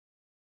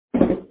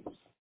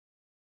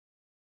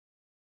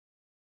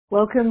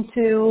Welcome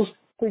to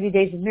 30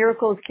 Days of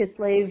Miracles,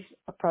 Kislev,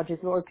 a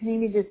project Lord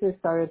Panini. This is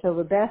Sarah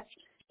Tova Beth.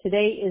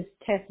 Today is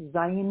Tes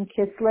Zion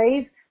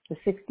Kislev, the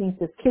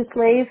 16th of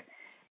Kislev,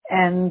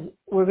 and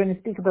we're going to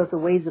speak about the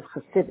ways of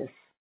Chassidus.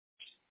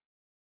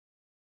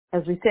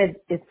 As we said,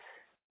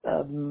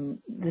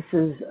 this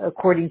is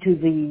according to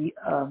the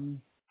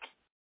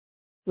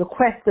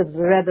request of the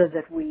Rebbe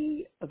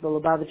of the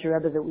Lubavitcher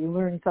Rebbe, that we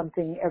learn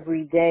something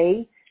every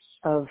day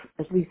of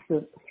at least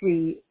the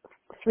three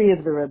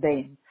of the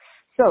Rebbeim.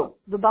 So,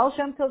 the Baal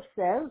Shem Tov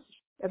says,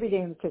 every day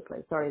in the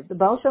Kislev, the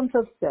Baal Shem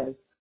Tov says,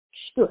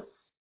 Shtus.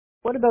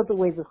 What about the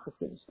ways of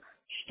Chassidus?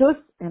 Shtus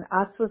and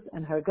Atzvus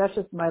and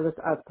Hargashas Milas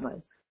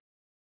Atzmai.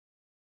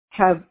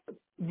 Have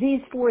these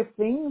four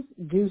things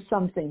do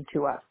something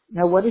to us.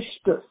 Now, what is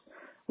Shtus?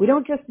 We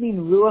don't just mean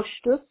Ruach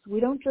Shtus. We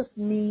don't just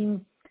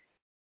mean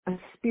a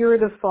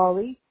spirit of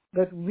folly,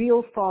 but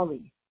real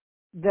folly.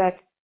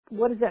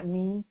 What does that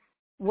mean?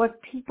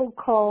 What people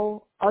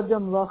call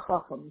Adam Lo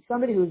Chacham,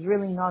 somebody who's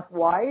really not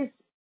wise.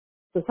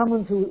 So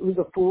someone who's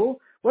a fool.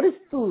 What is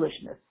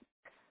foolishness?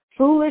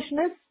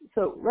 Foolishness,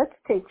 so let's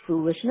take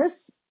foolishness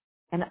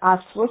and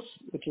asfus,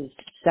 which is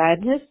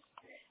sadness,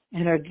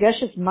 and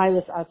argeshes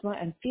milas atma,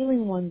 and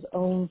feeling one's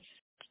own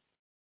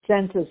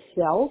sense of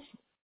self.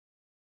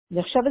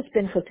 Nechshavas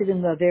ben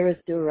Chasidim laveres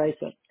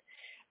d'oraisa.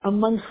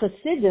 Among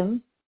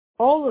Chasidim,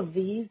 all of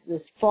these,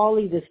 this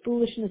folly, this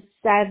foolishness,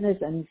 sadness,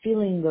 and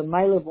feeling the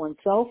mile of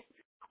oneself,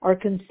 are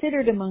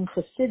considered among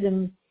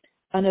Chasidim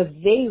an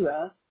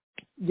avera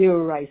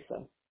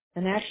d'oraisa,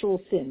 an actual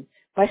sin.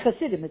 By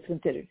Chasidim, it's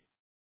considered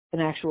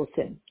an actual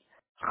sin.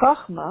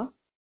 Chachma,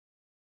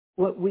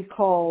 what we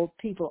call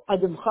people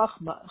Adam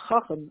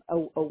Chacham,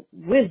 a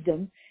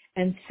wisdom,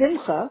 and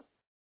Simcha,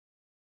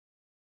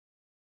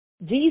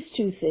 these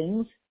two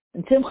things,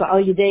 and Simcha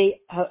al yidei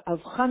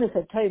avchanas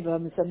hatayva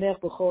misamech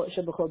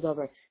shebechol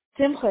davar.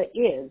 Simcha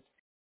is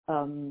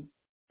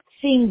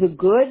seeing the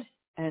good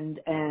and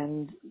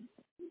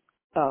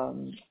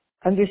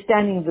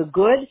understanding the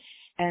good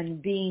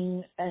and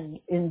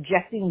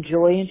injecting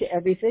joy into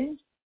everything,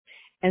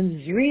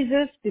 and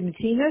zrizus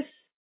b'metinas,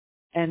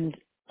 and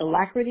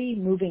alacrity,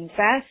 moving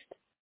fast.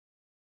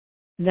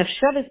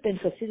 Nefshavas ben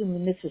Chasidim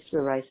l'mitzvahs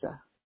v'raisa.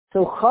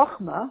 So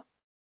Chachma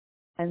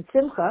and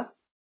Simcha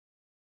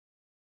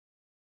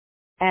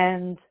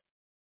and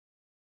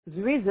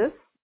zrizus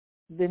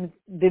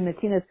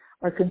b'metinas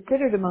are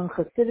considered among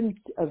Chasidim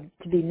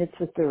to be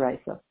mitzvahs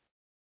v'raisa.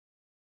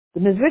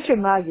 The Mizritcher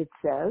Magid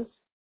says,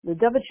 the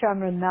David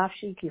Shamra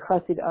Nafshi ki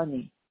Chasid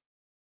Ani.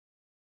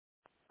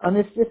 And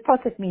this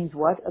pasuk means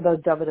what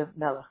about David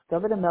HaMelech?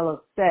 David HaMelech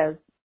says,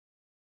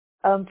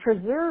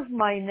 preserve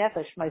my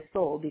nefesh, my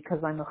soul, because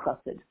I'm a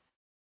Chasid.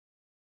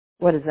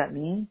 What does that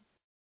mean?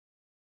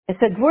 It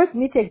said, Dvorth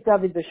mitek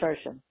David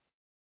b'sharshem.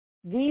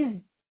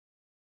 These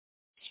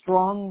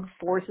strong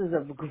forces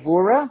of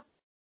Gvura,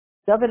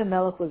 David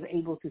HaMelech was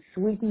able to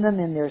sweeten them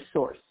in their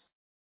source.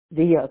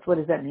 What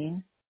does that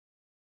mean?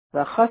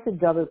 The Chasid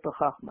David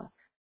b'chachma.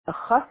 A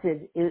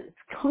Chasid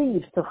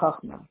cleaves to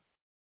Chachma.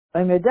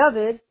 Omer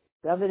David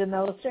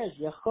HaMelech says,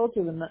 Yacholti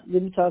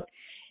limtok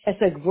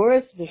esek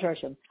gvuras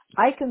v'sharshem.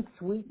 I can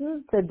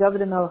sweeten, said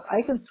David HaMelech,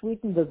 I can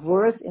sweeten the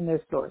gvuras in their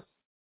source.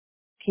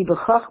 Ki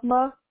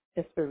b'chachma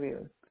es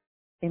berir.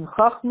 In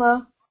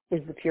Chachma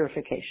is the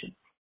purification.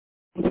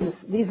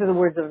 These are the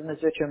words of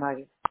Mizritcher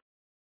Magid.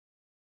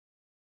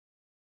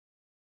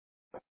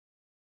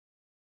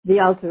 The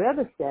Alter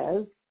Rebbe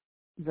says,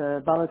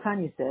 the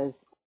Balatani says,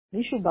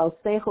 Mishu bal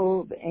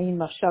seichel v'ein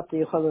machshavta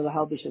yichol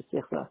lehalbish es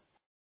sichla.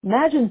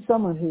 Imagine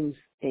someone who's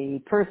a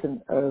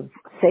person of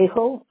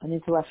seichel, an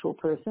intellectual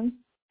person,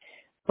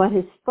 but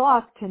his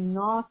thought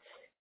cannot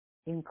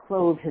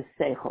enclose his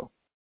seichel.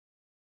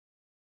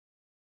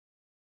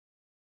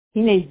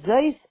 Hine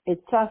zeis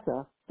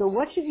etzasa. So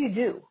what should you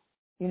do?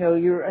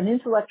 You're an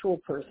intellectual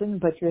person,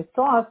 but your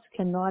thoughts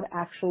cannot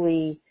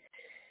actually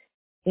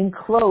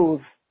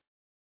enclose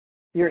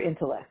your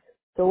intellect.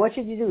 So what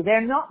should you do?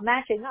 They're not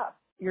matching up.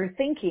 You're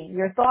thinking,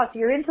 your thoughts,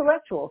 you're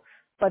intellectual,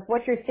 but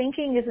what you're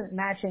thinking isn't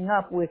matching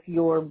up with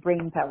your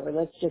brain power.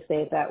 Let's just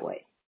say it that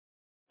way.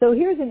 So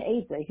here's an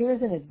eitzah,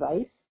 here's an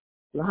advice.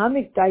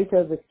 Lahamik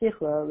daita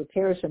v'sichla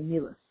l'perish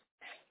milas.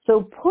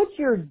 So put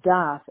your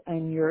das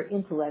and your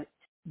intellect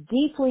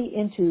deeply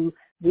into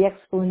the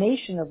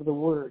explanation of the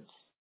words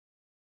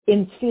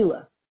in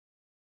tefillah.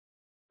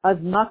 Az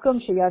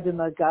makom sheyadu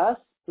magas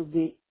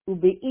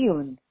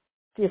ube'iyun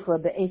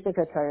sichla be'esek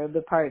atayra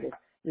be'pardes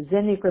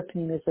v'zenikra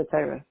pnimis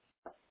atayra.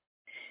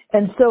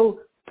 And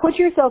so put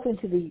yourself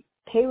into the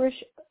parish,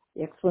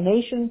 the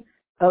explanation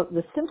of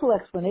the simple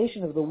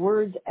explanation of the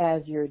words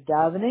as you're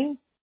davening,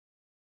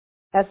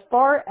 as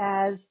far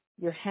as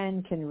your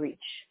hand can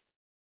reach.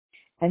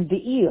 And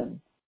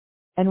be'iyun,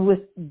 and with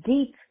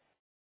deep,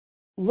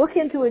 look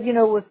into it,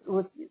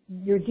 with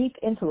your deep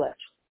intellect.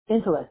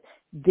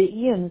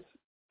 Be'iyun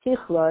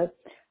sichla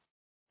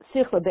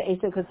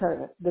be'esek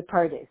atayra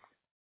be'pardes.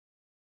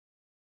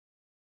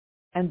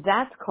 And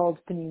that's called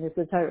pnimis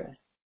atayra.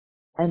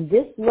 And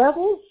this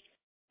level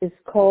is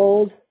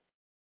called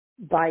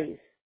bayis.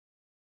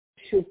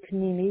 shu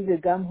pnimi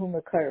v'gam hu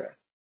makara.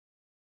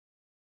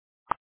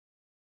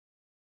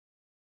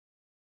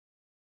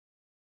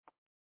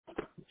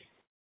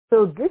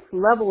 So this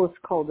level is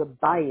called a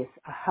bias,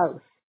 a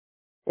house,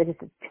 that is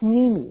a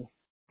pnimi,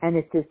 and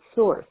it's its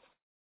source.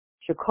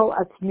 Shekol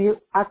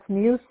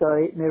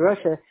atzmiusoi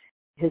mirosha,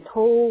 his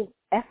whole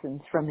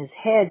essence from his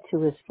head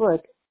to his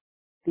foot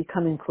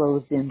become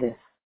enclosed in this.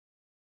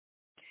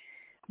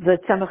 The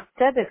Tzemach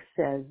Tzedek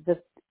says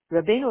that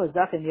Rabbeinu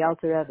Azak and the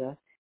Alter Rebbe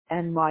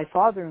and my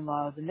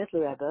father-in-law, the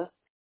Mittler Rebbe,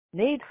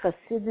 made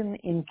Chasidim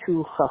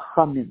into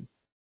Chachamim.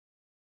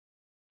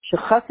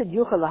 Shechasid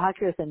yuchal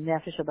lahakir and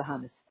nefesh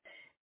habahamis.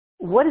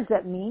 What does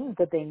that mean?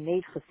 That they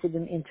made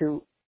Chasidim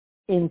into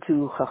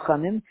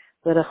Chachamim?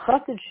 That a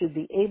Chassid should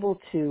be able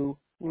to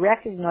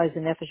recognize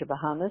the nefesh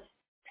habahamis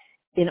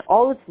in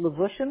all its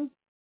levushim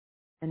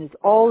and in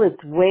all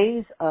its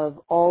ways of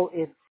all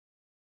its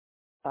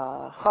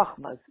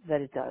chachmas that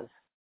it does.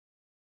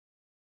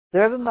 The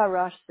Rebbe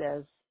Marash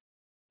says,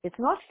 it's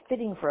not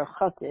fitting for a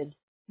chassid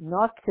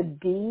not to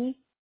be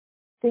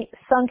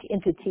sunk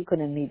into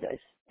tikkun and midos.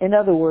 In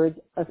other words,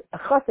 a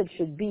chassid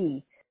should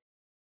be,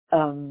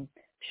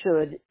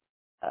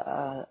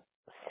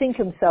 sink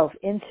himself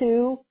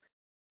into,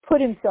 put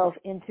himself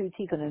into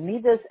tikkun and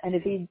midos, and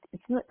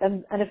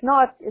if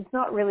not, it's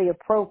not really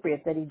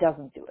appropriate that he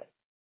doesn't do it.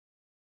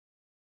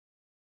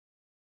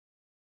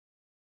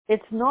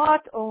 It's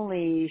not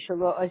only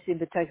shelo osim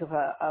b'tekef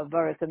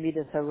ha'avaras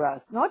midas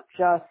haras, not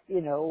just,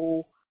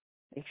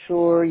 make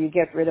sure you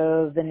get rid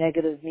of the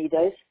negative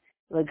midas,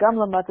 legam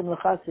lamatim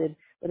lechasid,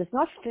 but it's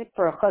not fit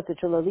for a chassid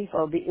to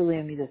lalifal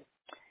be'iliyah midas.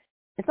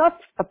 It's not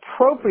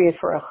appropriate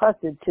for a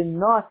chassid to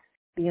not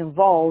be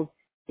involved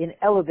in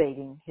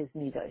elevating his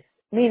midas,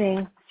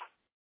 meaning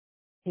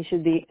he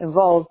should be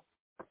involved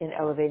in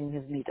elevating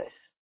his midas.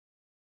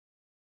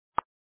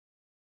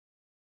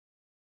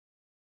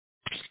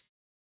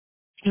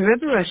 The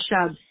Rebbe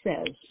Rashab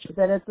says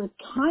that at the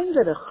time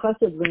that a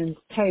chassid learns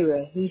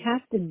Torah, it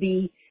has to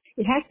be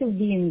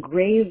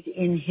engraved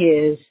in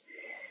his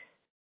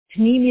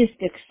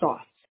pneumistic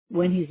thoughts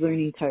when he's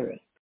learning Torah.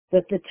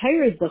 That the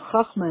Torah is the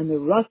chachma and the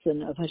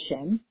ratzon of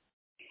Hashem,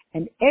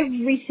 and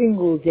every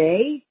single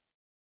day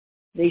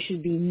they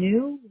should be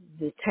new.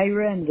 The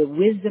Torah and the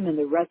wisdom and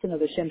the ratzon of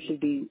Hashem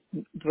should be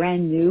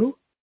brand new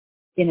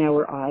in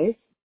our eyes.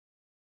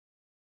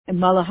 And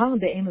Malacham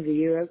be'em of the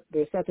year,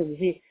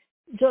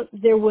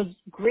 there was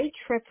great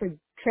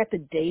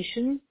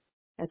trepidation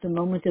at the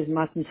moment of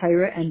Matan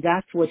Torah, and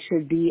that's what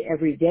should be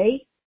every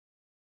day.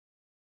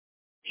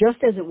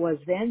 Just as it was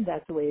then,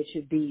 that's the way it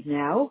should be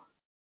now.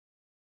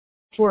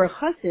 For a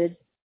chassid,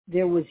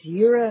 there was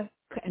yira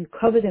and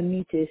kavod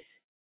amitis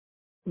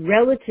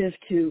relative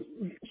to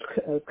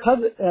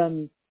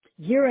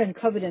yira and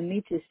kavod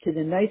amitis to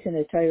the nice and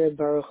the Torah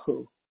Baruch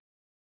Hu,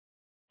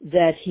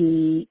 that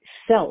he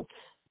felt,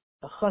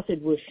 a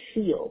chassid would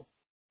feel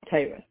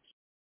Torah.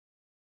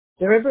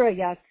 The Rebbe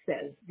Rayat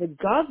says, the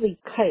godly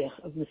kayach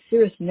of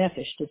Mesiras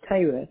Nefesh to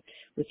Torah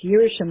with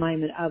Yirah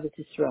Shamayim and Ahavas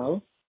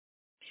Yisrael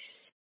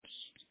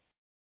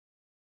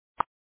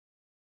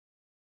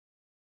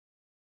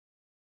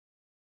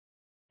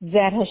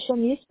that Hashem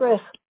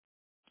Yisbarach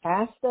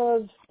asked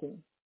of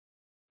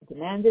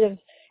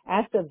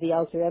the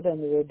Alter Rebbe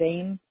and the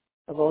Rebbeim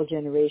of all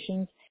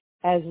generations,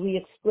 as we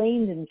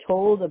explained and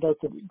told about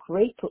the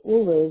great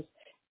Pa'ulas,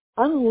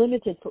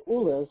 unlimited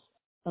Pa'ulas,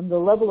 on the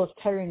level of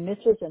Torah and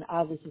Mitzvahs and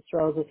Ahavas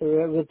Yisrael that the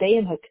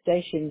Rebbeim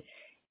HaKadoshim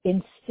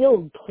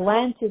instilled,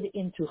 planted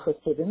into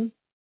Chassidim.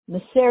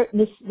 This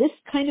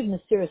kind of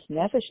Mesiras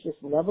Nefesh, this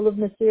level of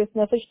Mesiras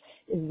Nefesh,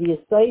 is the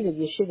aside of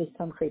Yeshivas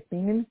Tamchei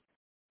Pnimin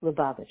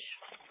Lubavitch.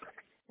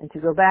 And to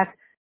go back,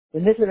 the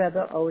Mitzvah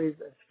Rebbe, always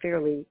a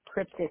fairly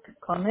cryptic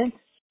comment.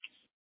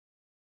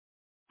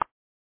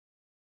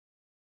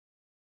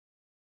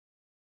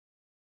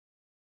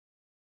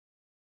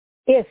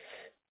 If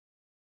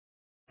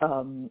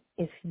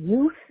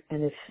youth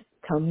and if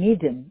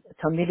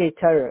Talmidei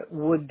Torah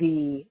would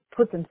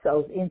put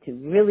themselves into,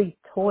 really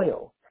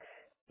toil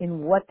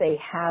in what they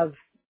have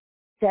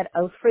set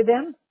out for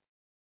them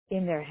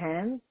in their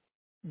hands,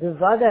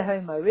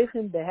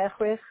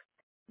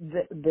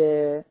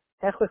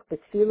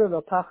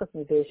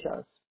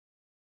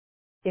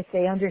 if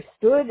they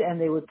understood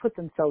and they would put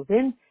themselves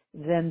in,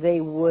 then they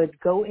would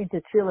go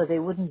into tefillah. They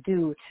wouldn't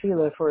do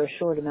tefillah for a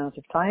short amount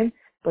of time,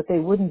 but they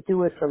wouldn't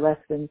do it for less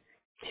than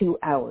 2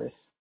 hours.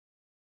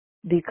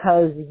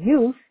 Because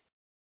youth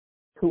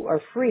who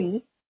are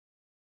free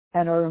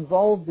and are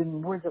involved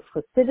in words of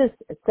chassidus,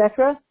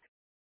 etc.,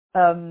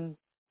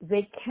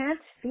 they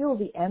can't feel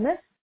the emes.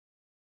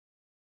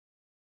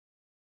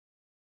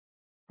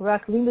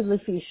 Rak limud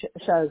lefi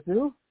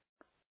shazu.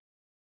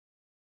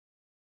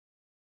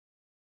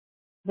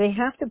 They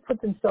have to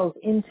put themselves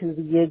into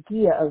the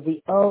yagia of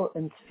the O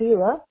and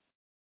tefillah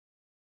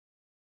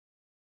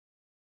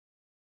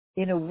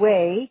in a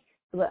way,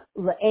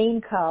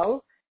 la'ein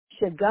kal,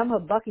 shegam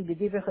habaki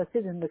b'divrei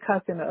chasidim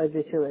mekasim od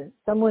tefillah.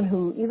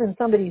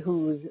 Somebody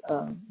who's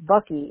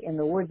baki in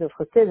the words of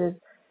chassidus,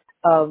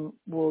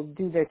 will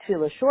do their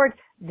tefillah short.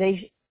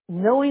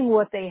 knowing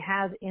what they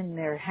have in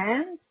their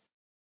hands,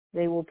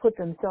 they will put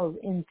themselves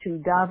into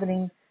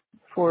davening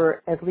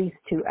for at least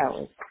 2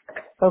 hours.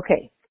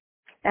 Okay.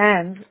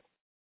 And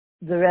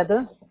the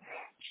Rebbe,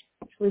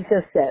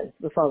 Lisa, says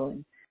the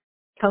following.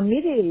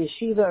 Talmidei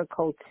yeshiva are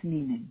called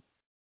tmimin.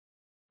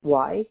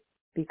 Why?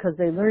 Because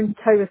they learn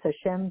Torah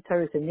Hashem,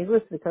 Torah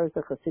Niglas, and Torah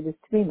Chasidus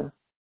Tmima.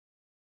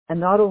 And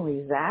not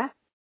only that,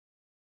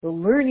 the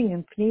learning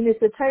in Pnimis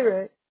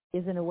Torah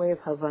is in a way of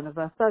Havana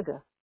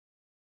Vasaga,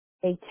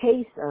 a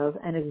taste of,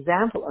 an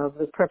example of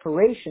the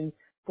preparation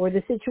for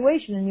the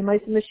situation in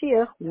Yemais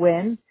Mashiach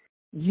when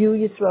you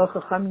Yisrael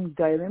Chachamim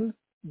Gailim,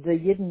 the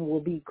Yidden will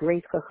be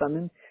great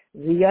Chachamim,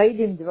 the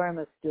Yaidim Dvar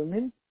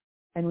Mastumim,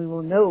 and we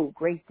will know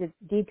great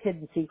deep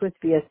hidden secrets,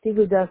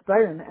 V'yastigu Das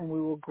Barim, and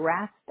we will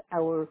grasp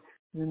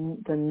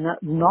the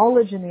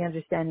knowledge and the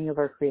understanding of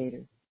our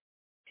Creator.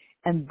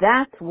 And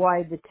that's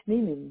why the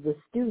Tmimim, the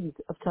students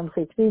of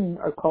Tamchei Tmimim,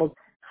 are called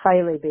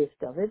Chayle Beis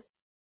David,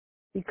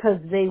 because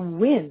they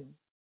win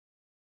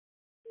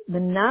the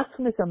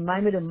Nachmas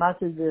Amaymed and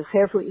Matzah the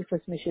Cherfu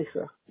Ifas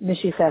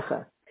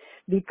Mishichecha,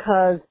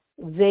 because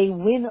they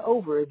win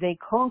over, they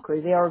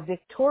conquer, they are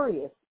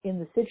victorious in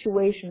the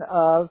situation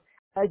of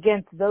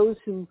against those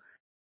who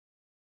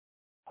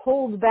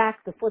hold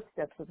back the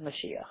footsteps of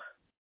Mashiach.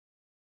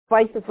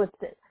 Fight the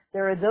footsteps.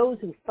 There are those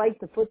who fight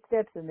the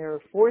footsteps, and there are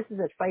forces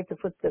that fight the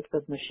footsteps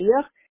of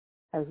Mashiach,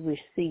 as we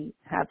see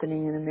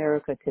happening in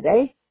America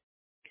today.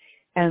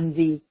 And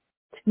the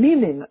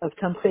Tmimim of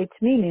Tamchei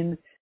Tmimim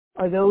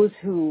are those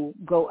who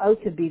go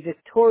out to be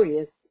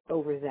victorious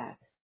over that.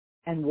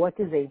 And what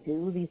do they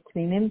do, these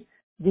Tmimim?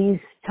 These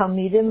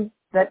Talmidim,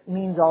 that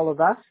means all of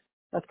us,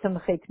 of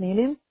Tamchei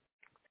Tmimim.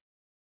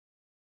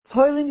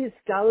 Toilim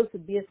Yisgalus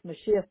Bias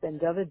Mashiach ben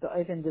David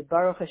ba'ofen de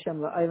Baruch Hashem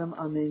la'olam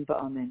amen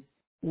ba'amen.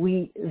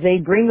 They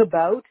bring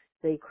about,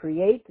 they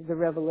create the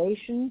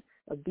revelation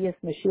of Bias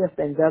Mashiach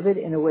ben David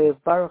in a way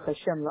of Baruch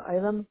Hashem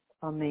la'olam,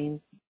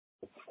 amen,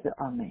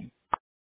 amen.